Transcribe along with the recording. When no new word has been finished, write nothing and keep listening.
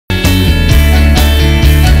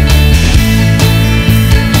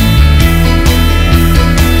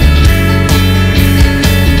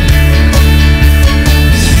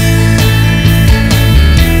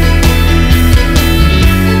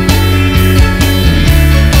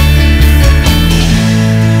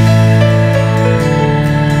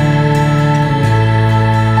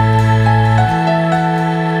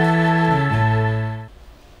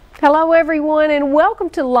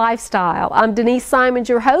welcome to Lifestyle. I'm Denise Simons,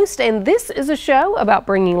 your host, and this is a show about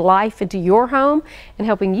bringing life into your home and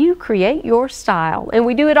helping you create your style. And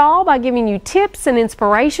we do it all by giving you tips and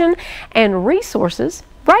inspiration and resources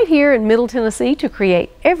right here in Middle Tennessee to create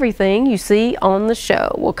everything you see on the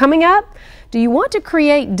show. Well, coming up, do you want to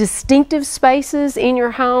create distinctive spaces in your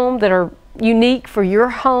home that are unique for your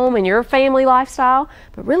home and your family lifestyle,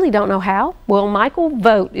 but really don't know how? Well, Michael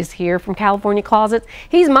Vogt is here from California Closets.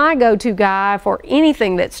 He's my go-to guy for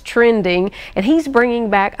anything that's trending, and he's bringing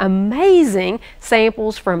back amazing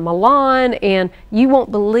samples from Milan, and you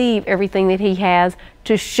won't believe everything that he has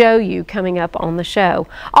to show you coming up on the show.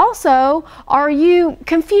 Also, are you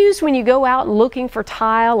confused when you go out looking for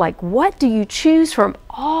tile? Like, what do you choose from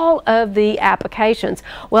all of the applications?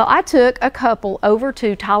 Well, I took a couple over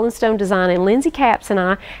to Tile and Stone Design, and Lindsay Capps and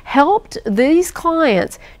I helped these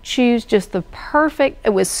clients choose just the perfect, it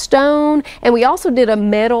was stone, and we also did a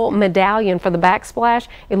metal medallion for the backsplash.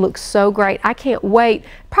 It looks so great. I can't wait.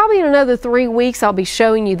 Probably in another 3 weeks I'll be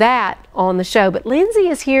showing you that on the show. But Lindsay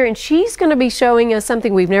is here and she's going to be showing us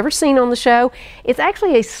something we've never seen on the show. It's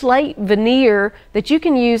actually a slate veneer that you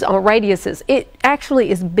can use on radiuses. It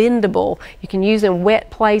actually is bendable. You can use in wet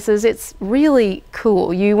places. It's really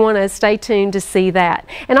cool. You want to stay tuned to see that.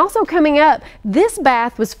 And also coming up, this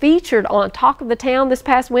bath was featured on Talk of the Town this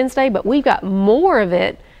past Wednesday, but we've got more of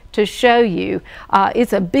it to show you.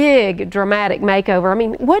 It's a big dramatic makeover. I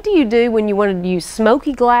mean, what do you do when you want to use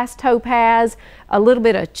smoky glass topaz, a little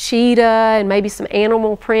bit of cheetah, and maybe some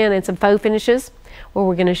animal print and some faux finishes? Well,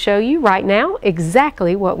 we're going to show you right now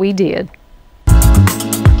exactly what we did.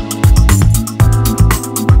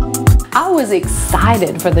 I was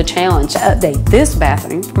excited for the challenge to update this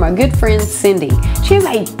bathroom from our good friend Cindy. She has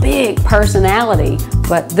a big personality,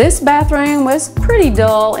 but this bathroom was pretty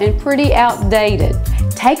dull and pretty outdated.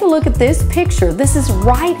 Take a look at this picture. This is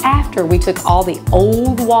right after we took all the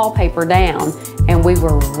old wallpaper down and we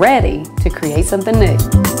were ready to create something new.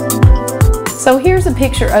 So here's a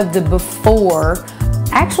picture of the before.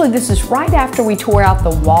 Actually, this is right after we tore out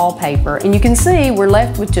the wallpaper, and you can see we're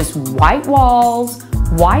left with just white walls,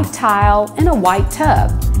 white tile, and a white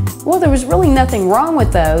tub. Well, there was really nothing wrong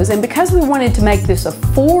with those, and because we wanted to make this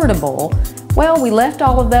affordable, well, we left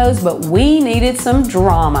all of those, but we needed some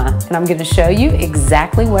drama, and I'm going to show you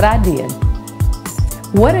exactly what I did.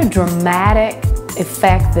 What a dramatic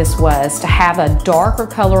effect this was to have a darker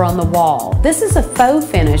color on the wall. This is a faux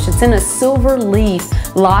finish. It's in a silver leaf,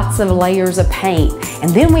 lots of layers of paint,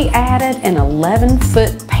 and then we added an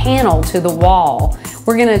 11-foot panel to the wall.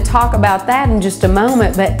 We're going to talk about that in just a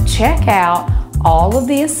moment, but check out all of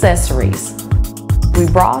the accessories. We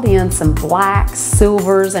brought in some blacks,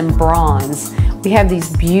 silvers, and bronze. We have these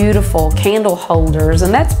beautiful candle holders,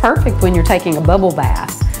 and that's perfect when you're taking a bubble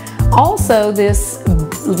bath. Also, this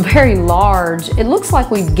very large, it looks like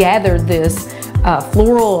we've gathered this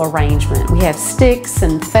floral arrangement. We have sticks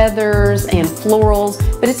and feathers and florals,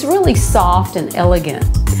 but it's really soft and elegant.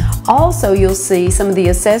 Also, you'll see some of the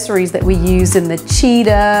accessories that we used in the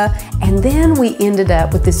cheetah, and then we ended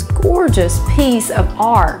up with this gorgeous piece of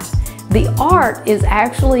art. The art is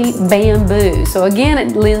actually bamboo, so again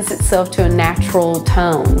it lends itself to a natural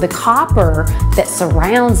tone. The copper that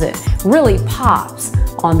surrounds it really pops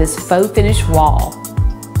on this faux finish wall.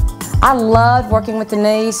 I loved working with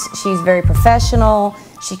Denise. She's very professional.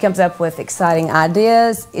 She comes up with exciting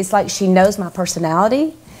ideas. It's like she knows my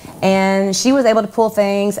personality, and she was able to pull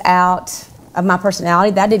things out of my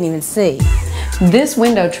personality that I didn't even see. This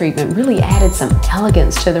window treatment really added some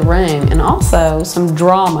elegance to the room and also some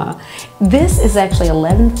drama. This is actually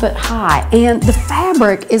 11 foot high, and the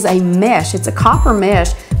fabric is a mesh. It's a copper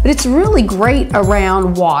mesh, but it's really great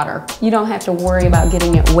around water. You don't have to worry about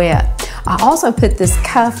getting it wet. I also put this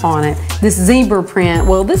cuff on it, this zebra print.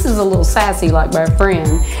 Well, this is a little sassy like my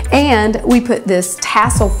friend. And we put this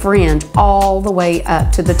tassel fringe all the way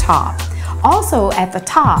up to the top. Also at the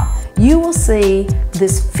top, you will see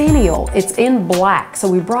this finial. It's in black. So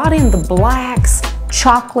we brought in the blacks,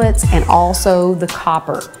 chocolates, and also the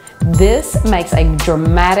copper. This makes a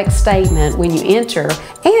dramatic statement when you enter,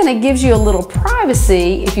 and it gives you a little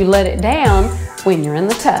privacy if you let it down when you're in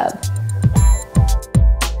the tub.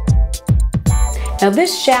 Now,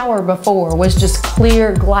 this shower before was just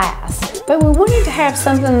clear glass, but we wanted to have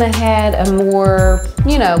something that had a more,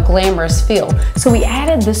 you know, glamorous feel. So we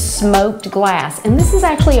added the smoked glass, and this is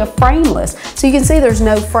actually a frameless. So you can see there's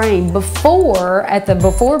no frame. Before, at the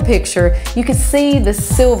before picture, you could see the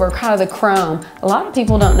silver, kind of the chrome. A lot of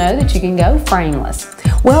people don't know that you can go frameless.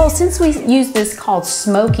 Well, since we used this called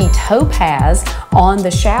Smoky Topaz on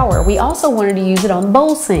the shower, we also wanted to use it on the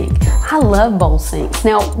bowl sink. I love bowl sinks.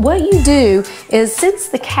 Now, what you do is, since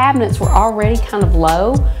the cabinets were already kind of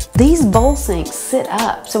low, these bowl sinks sit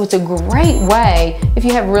up. So it's a great way if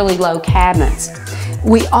you have really low cabinets.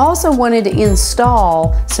 We also wanted to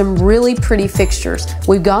install some really pretty fixtures.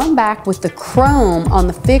 We've gone back with the chrome on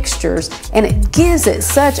the fixtures, and it gives it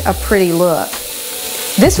such a pretty look.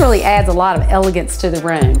 This really adds a lot of elegance to the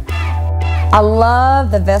room. I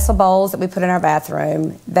love the vessel bowls that we put in our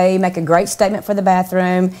bathroom. They make a great statement for the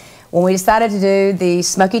bathroom. When we decided to do the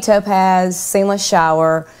Smoky Topaz seamless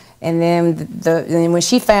shower, and then when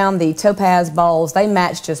she found the topaz bowls, they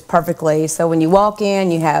matched just perfectly. So when you walk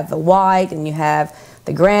in, you have the white and you have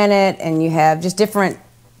the granite and you have just different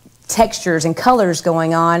textures and colors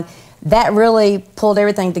going on. That really pulled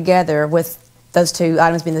everything together with those two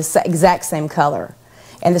items being the exact same color.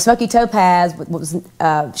 And the Smoky Topaz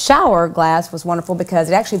shower glass was wonderful because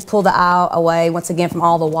it actually pulled the eye away once again from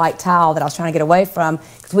all the white tile that I was trying to get away from,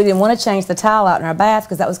 because we didn't want to change the tile out in our bath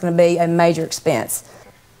because that was going to be a major expense.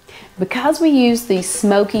 Because we used the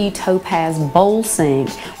Smoky Topaz bowl sink,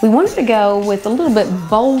 we wanted to go with a little bit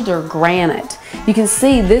bolder granite. You can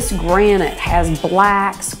see this granite has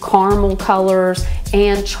blacks, caramel colors,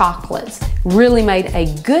 and chocolates. Really made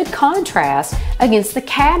a good contrast against the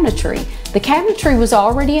cabinetry. The cabinetry was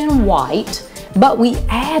already in white, but we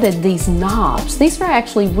added these knobs. These are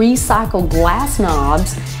actually recycled glass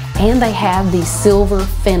knobs, and they have the silver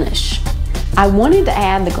finish. I wanted to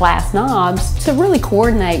add the glass knobs to really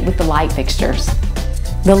coordinate with the light fixtures.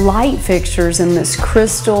 The light fixtures in this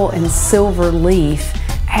crystal and silver leaf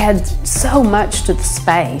add so much to the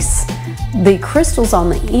space. The crystals on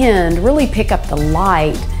the end really pick up the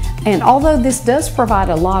light, and although this does provide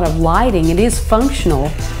a lot of lighting, it is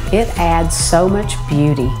functional, it adds so much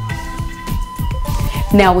beauty.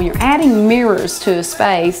 Now, when you're adding mirrors to a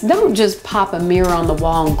space, don't just pop a mirror on the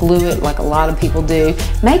wall and glue it like a lot of people do.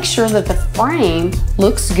 Make sure that the frame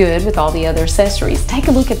looks good with all the other accessories. Take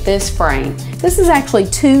a look at this frame. This is actually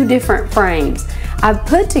two different frames. I've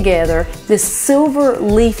put together this silver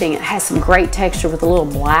leafing. It has some great texture with a little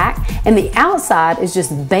black, and the outside is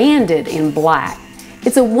just banded in black.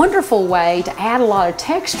 It's a wonderful way to add a lot of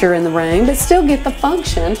texture in the room, but still get the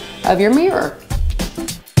function of your mirror.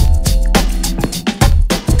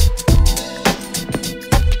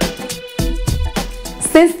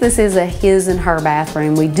 Since this is a his and her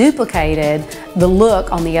bathroom, we duplicated the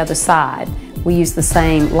look on the other side. We used the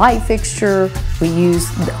same light fixture, we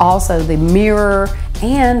used also the mirror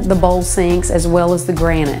and the bowl sinks as well as the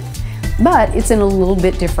granite. But it's in a little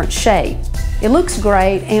bit different shape. It looks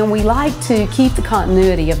great, and we like to keep the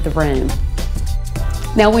continuity of the room.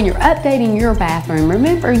 Now, when you're updating your bathroom,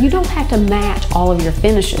 remember you don't have to match all of your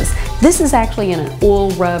finishes. This is actually in an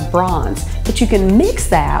oil rub bronze, but you can mix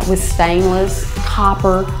that with stainless,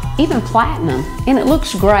 copper, even platinum, and it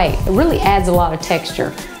looks great. It really adds a lot of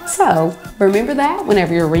texture. So remember that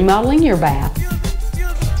whenever you're remodeling your bath.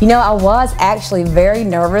 You know, I was actually very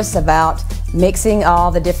nervous about mixing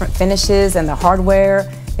all the different finishes and the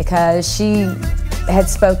hardware, because she had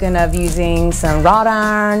spoken of using some wrought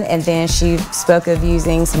iron, and then she spoke of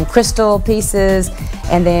using some crystal pieces,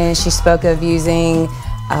 and then she spoke of using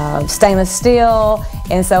stainless steel.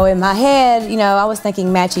 And so in my head, you know, I was thinking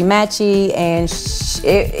matchy-matchy, and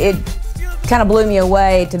it kind of blew me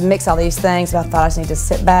away to mix all these things. So I thought I just need to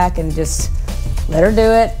sit back and just let her do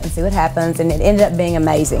it and see what happens, and it ended up being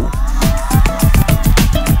amazing.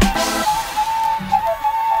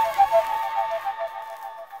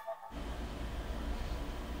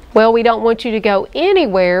 Well, we don't want you to go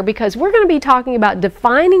anywhere, because we're going to be talking about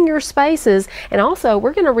defining your spaces, and also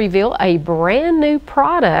we're going to reveal a brand new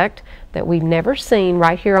product that we've never seen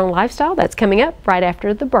right here on Lifestyle. That's coming up right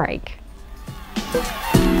after the break.